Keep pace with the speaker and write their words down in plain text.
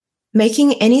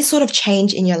Making any sort of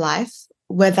change in your life,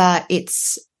 whether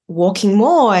it's walking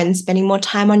more and spending more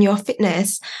time on your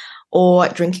fitness or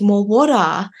drinking more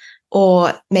water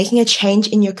or making a change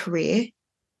in your career,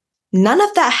 none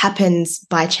of that happens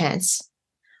by chance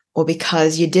or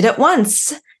because you did it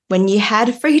once when you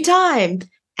had free time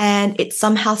and it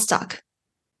somehow stuck.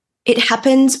 It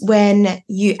happens when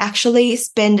you actually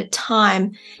spend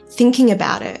time thinking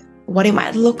about it, what it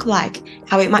might look like,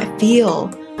 how it might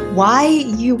feel, why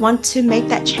you want to make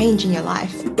that change in your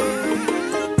life.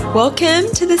 Welcome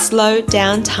to the Slow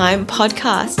Down Time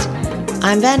podcast.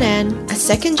 I'm Van An, a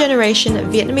second-generation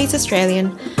Vietnamese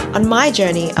Australian on my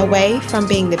journey away from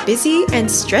being the busy and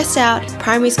stressed out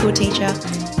primary school teacher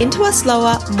into a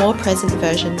slower, more present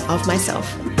version of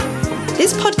myself.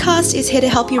 This podcast is here to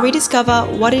help you rediscover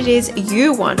what it is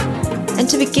you want and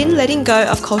to begin letting go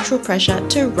of cultural pressure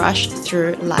to rush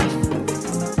through life.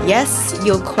 Yes,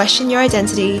 you'll question your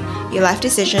identity, your life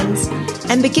decisions,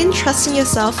 and begin trusting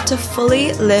yourself to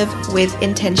fully live with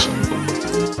intention.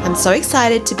 I'm so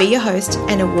excited to be your host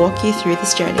and to walk you through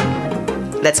this journey.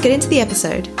 Let's get into the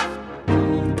episode.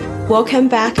 Welcome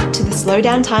back to the Slow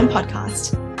Down Time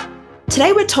podcast.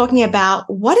 Today we're talking about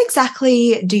what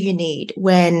exactly do you need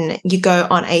when you go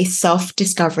on a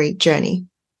self-discovery journey?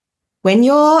 When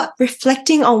you're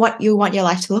reflecting on what you want your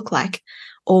life to look like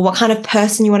or what kind of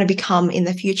person you want to become in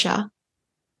the future.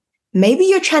 Maybe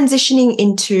you're transitioning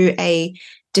into a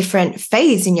different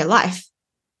phase in your life,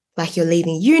 like you're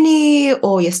leaving uni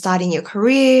or you're starting your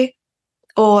career,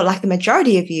 or like the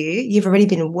majority of you, you've already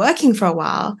been working for a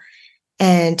while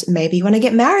and maybe you want to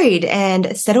get married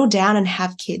and settle down and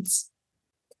have kids.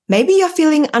 Maybe you're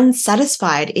feeling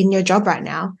unsatisfied in your job right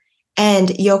now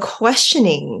and you're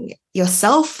questioning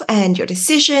yourself and your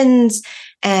decisions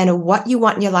and what you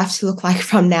want your life to look like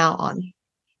from now on.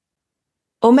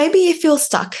 Or maybe you feel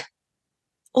stuck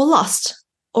or lost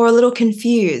or a little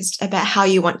confused about how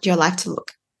you want your life to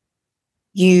look.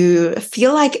 You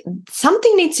feel like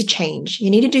something needs to change.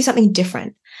 You need to do something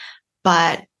different.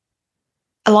 But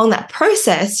along that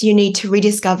process, you need to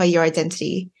rediscover your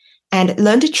identity and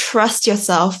learn to trust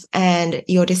yourself and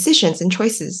your decisions and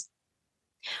choices.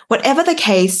 Whatever the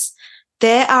case,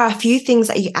 there are a few things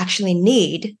that you actually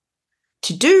need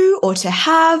to do or to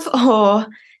have or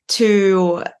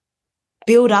to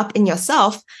build up in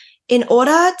yourself in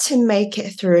order to make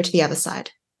it through to the other side.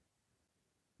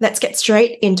 Let's get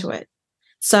straight into it.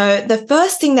 So the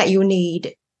first thing that you'll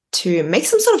need to make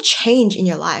some sort of change in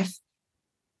your life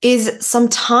is some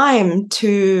time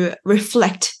to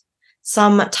reflect,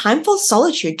 some time for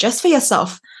solitude just for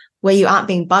yourself, where you aren't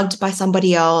being bugged by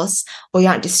somebody else or you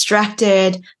aren't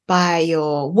distracted by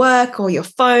your work or your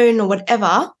phone or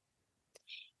whatever.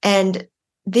 And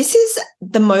this is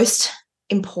the most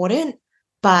important,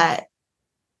 but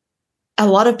a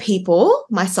lot of people,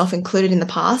 myself included in the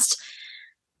past,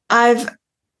 I've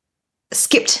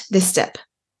skipped this step.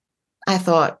 I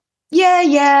thought,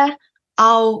 yeah,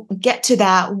 I'll get to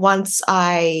that once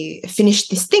I finish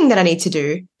this thing that I need to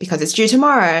do because it's due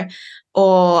tomorrow.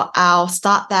 Or I'll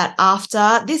start that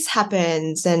after this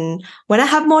happens and when I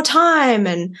have more time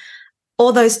and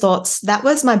all those thoughts. That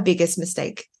was my biggest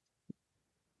mistake.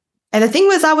 And the thing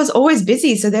was, I was always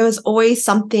busy. So there was always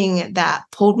something that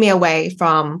pulled me away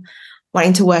from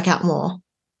wanting to work out more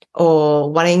or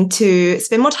wanting to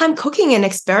spend more time cooking and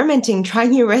experimenting, trying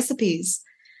new recipes.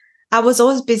 I was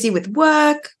always busy with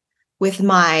work, with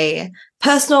my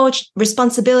personal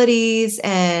responsibilities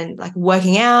and like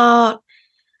working out.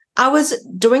 I was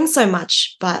doing so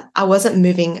much, but I wasn't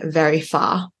moving very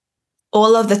far.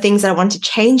 All of the things that I wanted to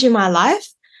change in my life,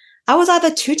 I was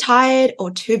either too tired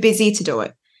or too busy to do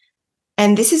it.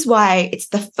 And this is why it's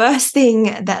the first thing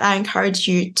that I encourage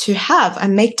you to have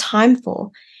and make time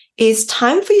for is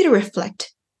time for you to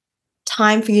reflect,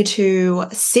 time for you to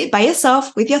sit by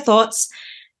yourself with your thoughts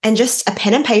and just a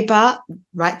pen and paper,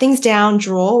 write things down,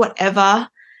 draw whatever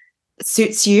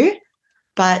suits you.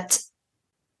 But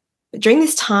during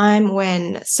this time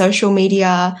when social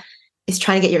media is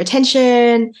trying to get your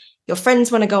attention, your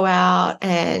friends want to go out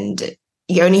and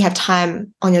you only have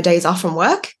time on your days off from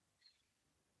work,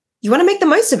 you want to make the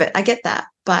most of it. I get that.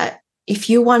 But if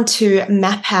you want to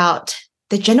map out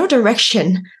the general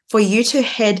direction for you to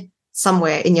head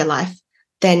somewhere in your life,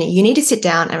 then you need to sit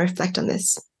down and reflect on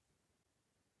this.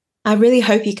 I really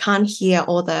hope you can't hear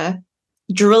all the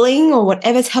drilling or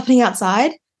whatever's happening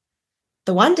outside.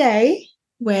 The one day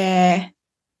where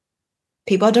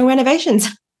people are doing renovations.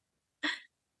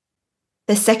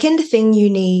 The second thing you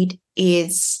need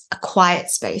is a quiet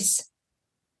space,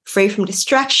 free from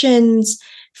distractions,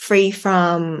 free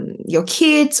from your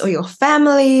kids or your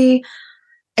family,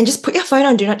 and just put your phone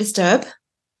on Do Not Disturb.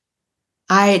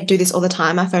 I do this all the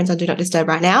time. My phone's on Do Not Disturb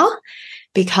right now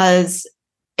because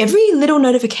every little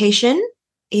notification,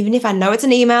 even if I know it's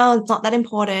an email, it's not that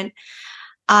important,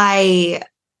 I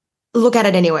look at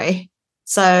it anyway.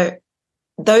 So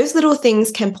those little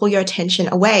things can pull your attention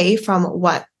away from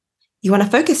what you want to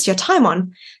focus your time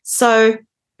on. So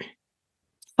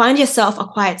find yourself a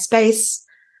quiet space,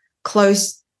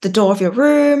 close the door of your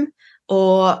room,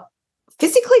 or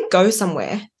physically go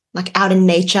somewhere, like out in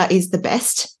nature is the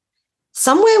best.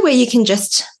 Somewhere where you can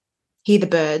just hear the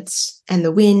birds and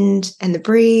the wind and the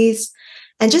breeze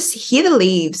and just hear the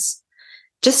leaves.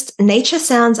 Just nature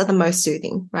sounds are the most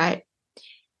soothing, right?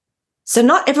 So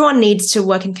not everyone needs to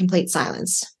work in complete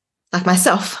silence, like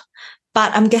myself,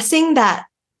 but I'm guessing that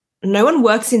no one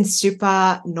works in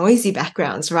super noisy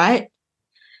backgrounds, right?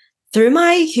 Through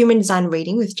my human design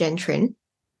reading with Jen Trin,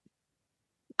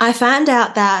 I found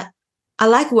out that I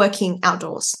like working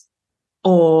outdoors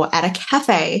or at a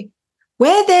cafe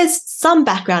where there's some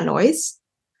background noise,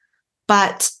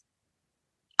 but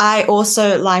I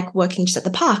also like working just at the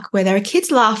park where there are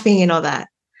kids laughing and all that.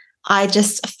 I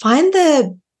just find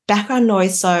the background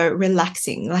noise so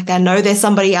relaxing. Like I know there's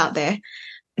somebody out there.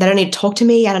 They don't need to talk to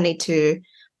me. I don't need to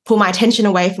pull my attention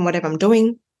away from whatever I'm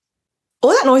doing.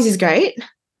 All that noise is great,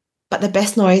 but the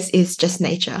best noise is just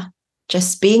nature.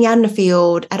 Just being out in a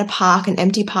field, at a park, an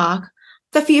empty park,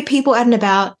 with a few people out and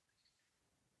about.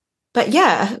 But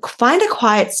yeah, find a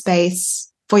quiet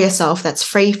space for yourself that's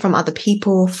free from other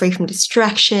people, free from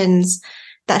distractions,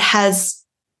 that has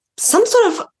some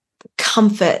sort of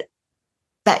comfort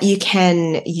that you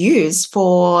can use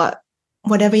for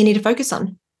whatever you need to focus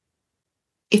on.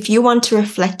 If you want to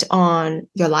reflect on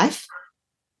your life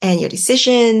and your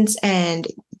decisions and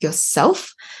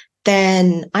yourself,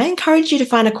 then I encourage you to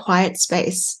find a quiet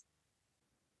space.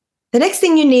 The next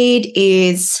thing you need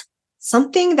is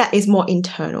something that is more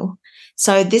internal.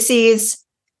 So this is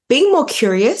being more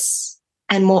curious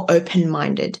and more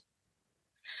open-minded.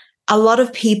 A lot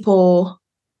of people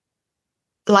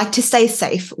like to stay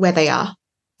safe where they are.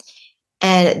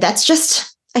 And that's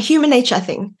just a human nature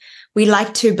thing. We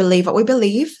like to believe what we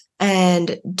believe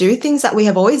and do things that we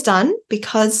have always done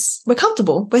because we're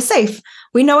comfortable, we're safe,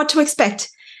 we know what to expect.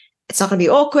 It's not going to be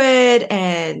awkward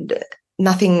and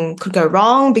nothing could go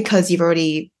wrong because you've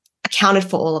already accounted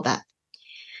for all of that.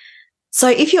 So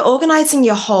if you're organizing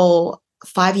your whole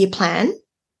 5-year plan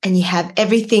and you have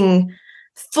everything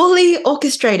fully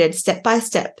orchestrated step by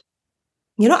step,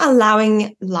 you're not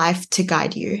allowing life to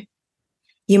guide you.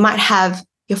 You might have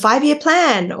your 5-year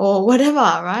plan or whatever,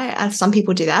 right? And some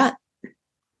people do that.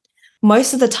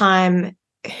 Most of the time,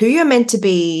 who you're meant to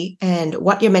be and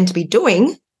what you're meant to be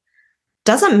doing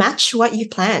doesn't match what you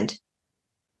planned.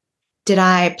 Did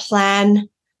I plan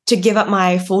to give up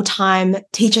my full-time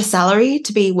teacher salary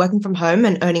to be working from home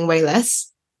and earning way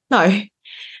less? No,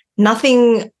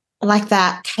 nothing like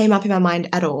that came up in my mind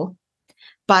at all.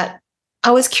 But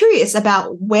I was curious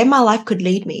about where my life could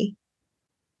lead me.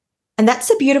 And that's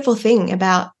the beautiful thing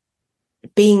about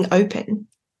being open.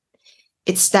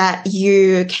 It's that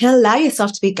you can allow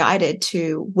yourself to be guided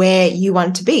to where you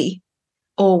want to be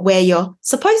or where you're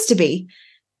supposed to be.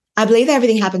 I believe that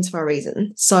everything happens for a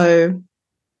reason. So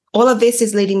all of this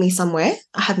is leading me somewhere.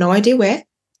 I have no idea where,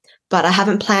 but I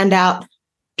haven't planned out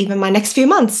even my next few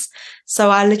months. So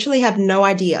I literally have no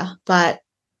idea, but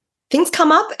things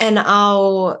come up and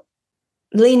I'll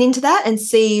lean into that and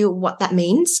see what that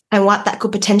means and what that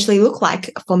could potentially look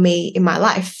like for me in my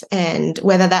life, and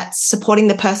whether that's supporting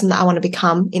the person that I want to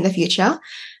become in the future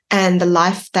and the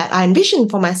life that I envision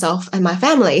for myself and my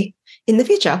family in the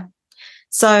future.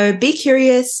 So be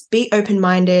curious, be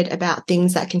open-minded about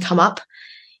things that can come up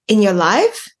in your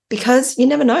life because you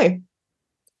never know.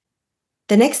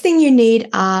 The next thing you need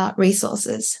are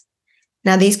resources.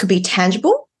 Now, these could be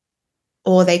tangible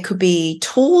or they could be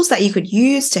tools that you could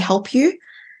use to help you.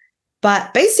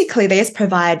 But basically, they just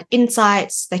provide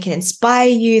insights. They can inspire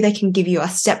you. They can give you a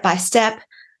step-by-step,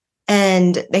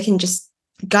 and they can just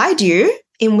guide you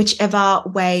in whichever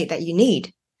way that you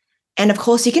need. And of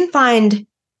course, you can find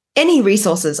any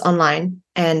resources online,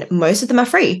 and most of them are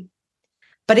free.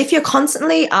 But if you're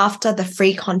constantly after the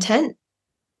free content,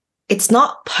 it's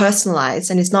not personalized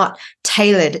and it's not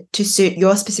tailored to suit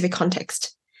your specific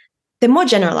context. They're more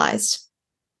generalized.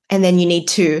 And then you need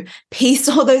to piece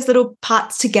all those little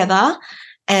parts together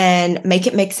and make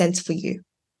it make sense for you.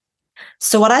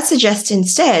 So what I suggest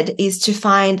instead is to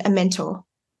find a mentor,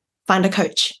 find a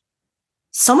coach,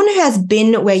 someone who has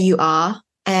been where you are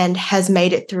and has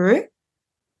made it through.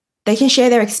 They can share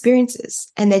their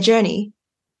experiences and their journey.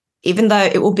 Even though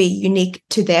it will be unique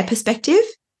to their perspective,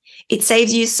 it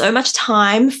saves you so much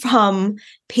time from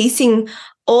piecing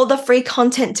all the free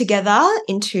content together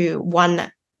into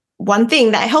one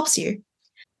thing that helps you.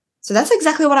 So that's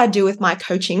exactly what I do with my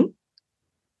coaching.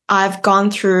 I've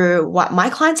gone through what my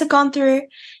clients have gone through.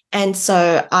 And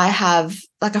so I have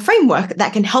like a framework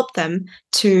that can help them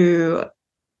to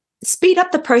speed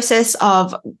up the process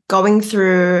of going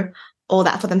through all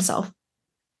that for themselves.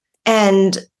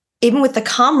 And even with the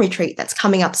Calm retreat that's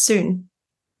coming up soon,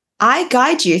 I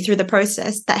guide you through the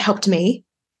process that helped me.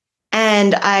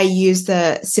 And I use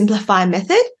the Simplify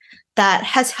method that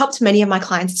has helped many of my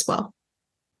clients as well.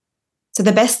 So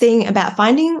the best thing about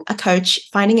finding a coach,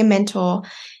 finding a mentor,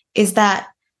 is that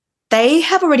they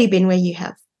have already been where you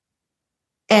have.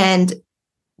 And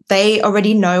they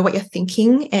already know what you're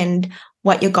thinking and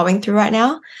what you're going through right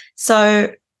now.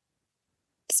 So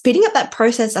speeding up that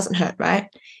process doesn't hurt, right?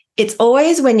 It's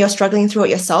always when you're struggling through it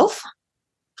yourself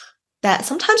that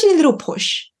sometimes you need a little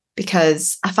push,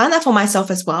 because I find that for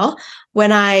myself as well.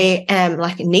 When I am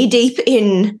like knee deep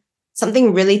in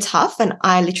something really tough and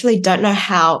I literally don't know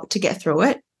how to get through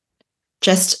it,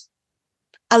 just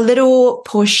a little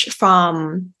push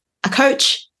from a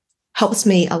coach helps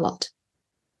me a lot.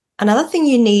 Another thing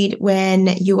you need when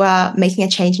you are making a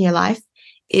change in your life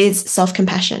is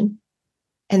self-compassion.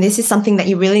 And this is something that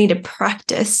you really need to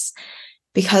practice,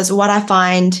 because what I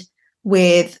find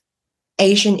with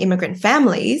Asian immigrant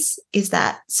families is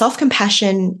that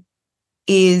self-compassion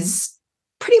is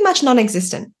pretty much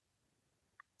non-existent.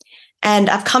 And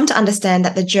I've come to understand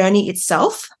that the journey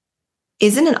itself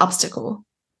isn't an obstacle.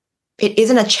 It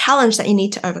isn't a challenge that you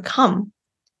need to overcome.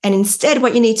 And instead,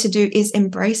 what you need to do is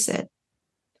embrace it.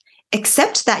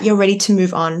 Accept that you're ready to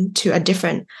move on to a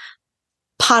different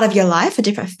part of your life, a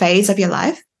different phase of your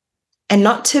life, and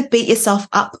not to beat yourself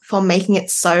up for making it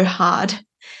so hard.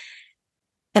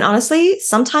 And honestly,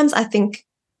 sometimes I think,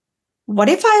 what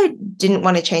if I didn't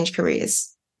want to change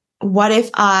careers? What if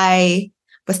I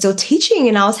was still teaching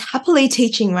and I was happily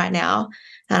teaching right now,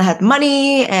 and I had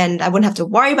money and I wouldn't have to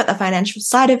worry about the financial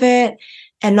side of it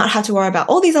and not have to worry about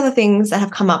all these other things that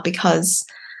have come up because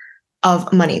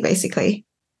of money, basically.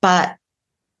 But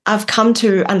I've come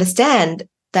to understand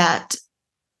that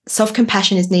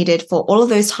self-compassion is needed for all of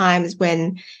those times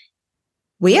when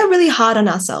we are really hard on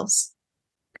ourselves.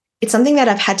 It's something that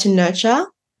I've had to nurture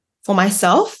for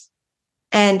myself.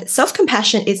 And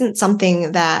self-compassion isn't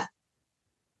something that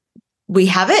we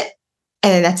have it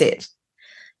and then that's it.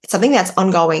 It's something that's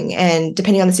ongoing. And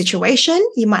depending on the situation,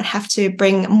 you might have to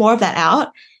bring more of that out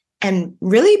and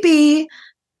really be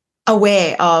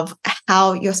aware of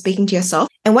how you're speaking to yourself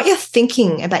and what you're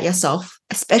thinking about yourself,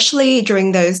 especially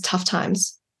during those tough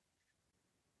times.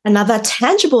 Another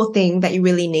tangible thing that you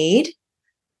really need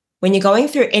when you're going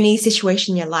through any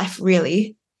situation in your life,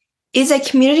 really, is a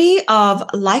community of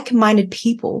like-minded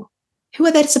people who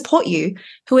are there to support you,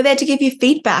 who are there to give you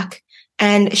feedback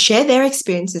and share their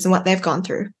experiences and what they've gone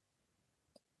through.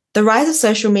 The rise of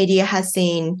social media has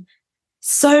seen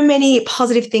so many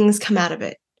positive things come out of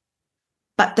it.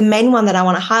 But the main one that I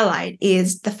want to highlight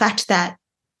is the fact that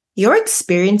your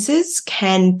experiences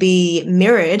can be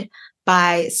mirrored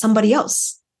by somebody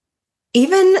else,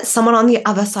 even someone on the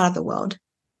other side of the world.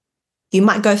 You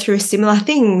might go through similar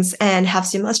things and have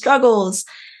similar struggles,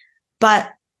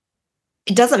 but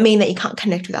it doesn't mean that you can't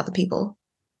connect with other people.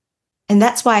 And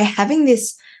that's why having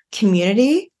this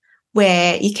community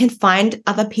where you can find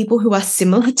other people who are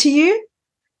similar to you,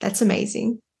 that's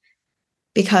amazing,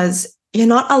 because you're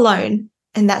not alone.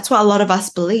 And that's what a lot of us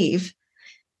believe,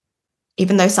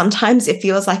 even though sometimes it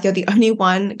feels like you're the only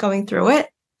one going through it.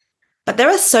 But there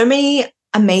are so many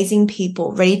amazing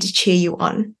people ready to cheer you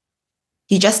on.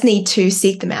 You just need to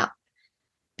seek them out,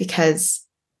 because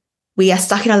we are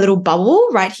stuck in a little bubble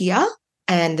right here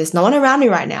and there's no one around me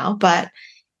right now. But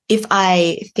if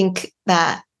I think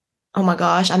that, oh my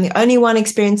gosh, I'm the only one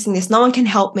experiencing this, no one can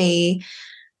help me,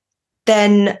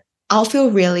 then I'll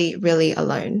feel really, really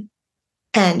alone.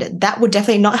 And that would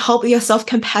definitely not help your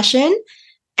self-compassion,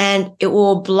 and it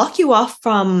will block you off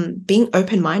from being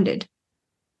open-minded.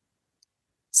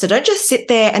 So don't just sit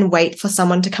there and wait for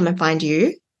someone to come and find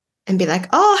you and be like,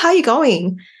 oh, how are you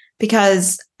going?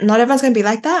 Because not everyone's going to be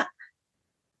like that,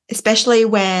 especially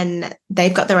when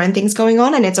they've got their own things going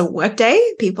on and it's a work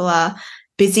day. People are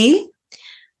busy,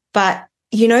 but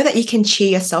you know that you can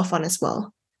cheer yourself on as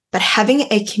well. But having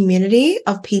a community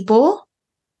of people,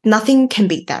 nothing can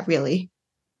beat that, really.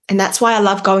 And that's why I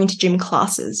love going to gym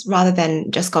classes rather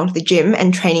than just going to the gym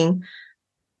and training,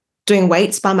 doing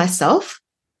weights by myself,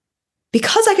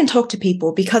 because I can talk to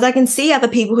people, because I can see other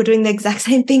people who are doing the exact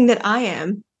same thing that I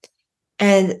am.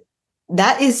 And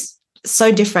that is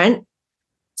so different,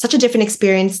 such a different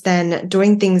experience than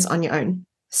doing things on your own.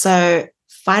 So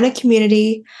find a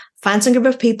community, Find some group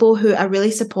of people who are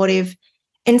really supportive.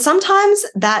 And sometimes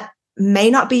that may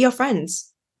not be your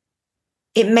friends.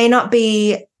 It may not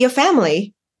be your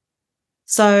family.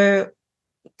 So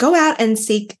go out and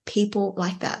seek people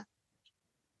like that.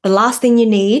 The last thing you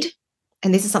need,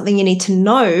 and this is something you need to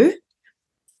know,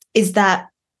 is that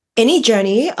any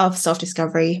journey of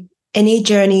self-discovery, any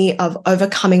journey of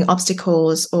overcoming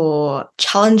obstacles or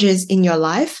challenges in your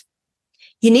life,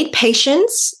 you need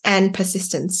patience and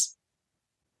persistence.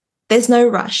 There's no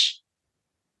rush.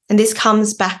 And this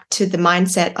comes back to the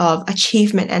mindset of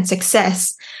achievement and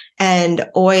success and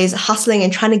always hustling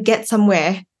and trying to get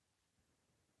somewhere.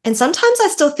 And sometimes I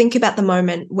still think about the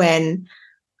moment when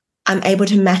I'm able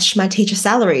to match my teacher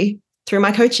salary through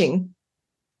my coaching.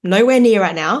 Nowhere near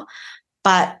right now,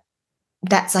 but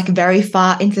that's like very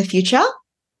far into the future.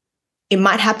 It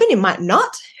might happen, it might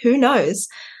not, who knows?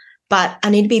 But I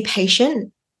need to be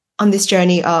patient on this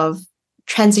journey of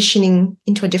transitioning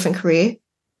into a different career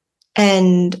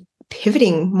and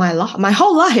pivoting my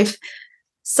whole life.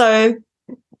 So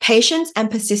patience and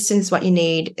persistence is what you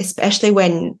need, especially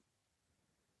when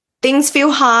things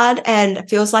feel hard and it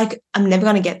feels like I'm never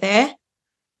going to get there.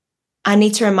 I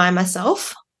need to remind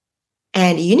myself,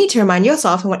 and you need to remind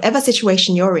yourself in whatever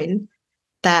situation you're in,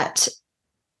 that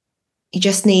you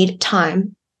just need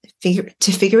time to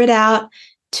figure it out,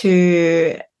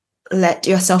 to let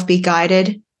yourself be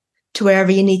guided to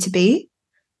wherever you need to be.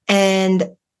 And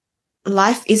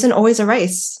life isn't always a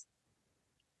race.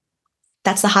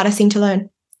 That's the hardest thing to learn.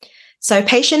 So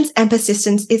patience and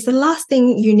persistence is the last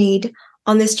thing you need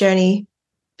on this journey,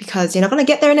 because you're not going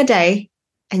to get there in a day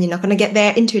and you're not going to get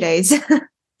there in 2 days.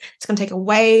 It's going to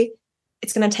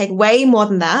take way more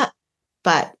than that,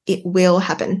 but it will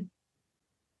happen.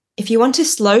 If you want to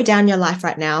slow down your life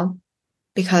right now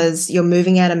because you're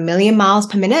moving at 1,000,000 miles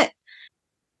per minute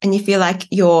and you feel like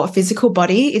your physical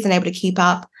body isn't able to keep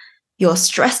up, you're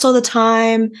stressed all the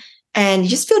time, and you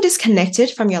just feel disconnected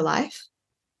from your life,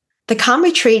 the Calm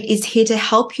Retreat is here to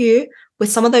help you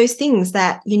with some of those things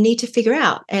that you need to figure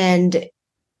out and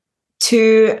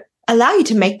to allow you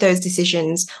to make those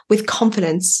decisions with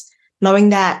confidence, knowing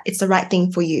that it's the right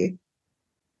thing for you.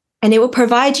 And it will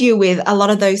provide you with a lot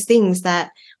of those things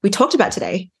that we talked about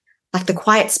today, like the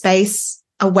quiet space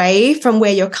away from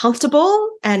where you're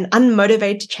comfortable and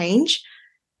unmotivated to change,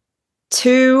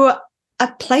 to a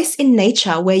place in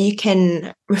nature where you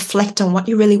can reflect on what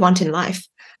you really want in life.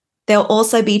 There'll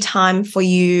also be time for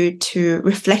you to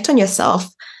reflect on yourself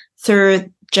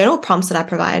through journal prompts that I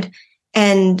provide.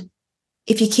 And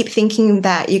if you keep thinking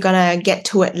that you're going to get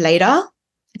to it later,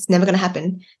 it's never going to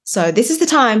happen. So this is the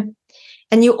time.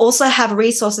 And you also have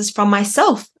resources from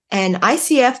myself, an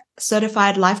ICF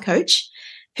certified life coach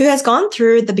who has gone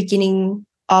through the beginning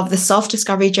of the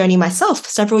self-discovery journey myself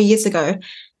several years ago.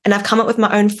 And I've come up with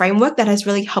my own framework that has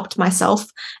really helped myself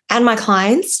and my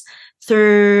clients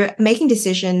through making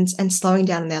decisions and slowing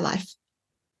down in their life.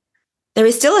 There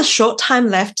is still a short time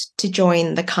left to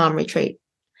join the Calm Retreat.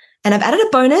 And I've added a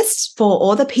bonus for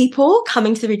all the people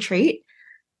coming to the retreat,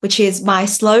 which is my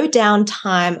Slow Down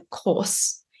Time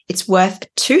course. It's worth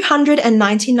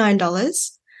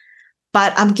 $299,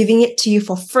 but I'm giving it to you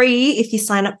for free if you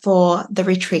sign up for the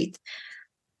retreat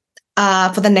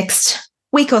for the next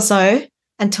week or so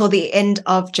until the end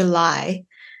of July.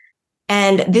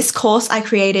 And this course I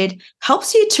created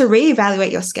helps you to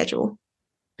reevaluate your schedule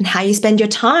and how you spend your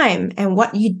time and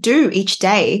what you do each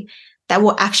day that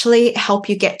will actually help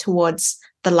you get towards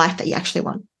the life that you actually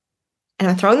want. And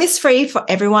I'm throwing this free for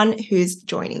everyone who's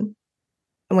joining.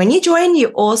 And when you join, you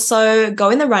also go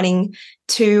in the running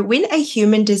to win a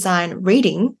human design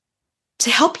reading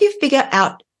to help you figure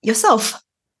out yourself,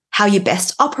 how you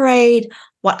best operate,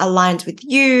 what aligns with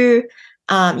you,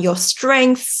 your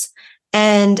strengths,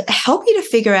 and help you to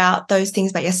figure out those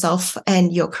things about yourself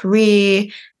and your career.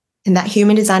 And that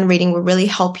human design reading will really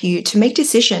help you to make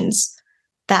decisions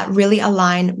that really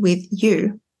align with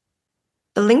you.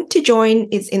 The link to join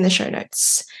is in the show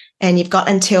notes, and you've got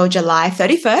until July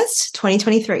 31st,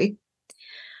 2023.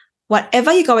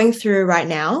 Whatever you're going through right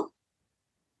now,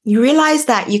 you realize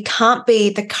that you can't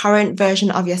be the current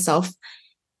version of yourself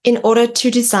in order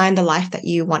to design the life that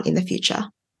you want in the future.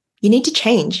 You need to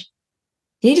change.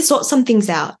 You need to sort some things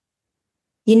out.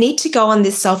 You need to go on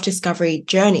this self-discovery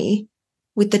journey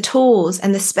with the tools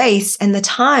and the space and the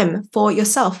time for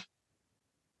yourself.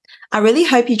 I really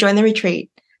hope you join the retreat.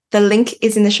 The link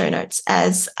is in the show notes,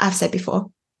 as I've said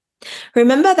before.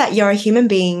 Remember that you're a human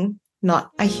being,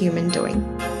 not a human doing.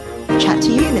 Chat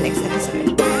to you in the next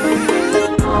episode.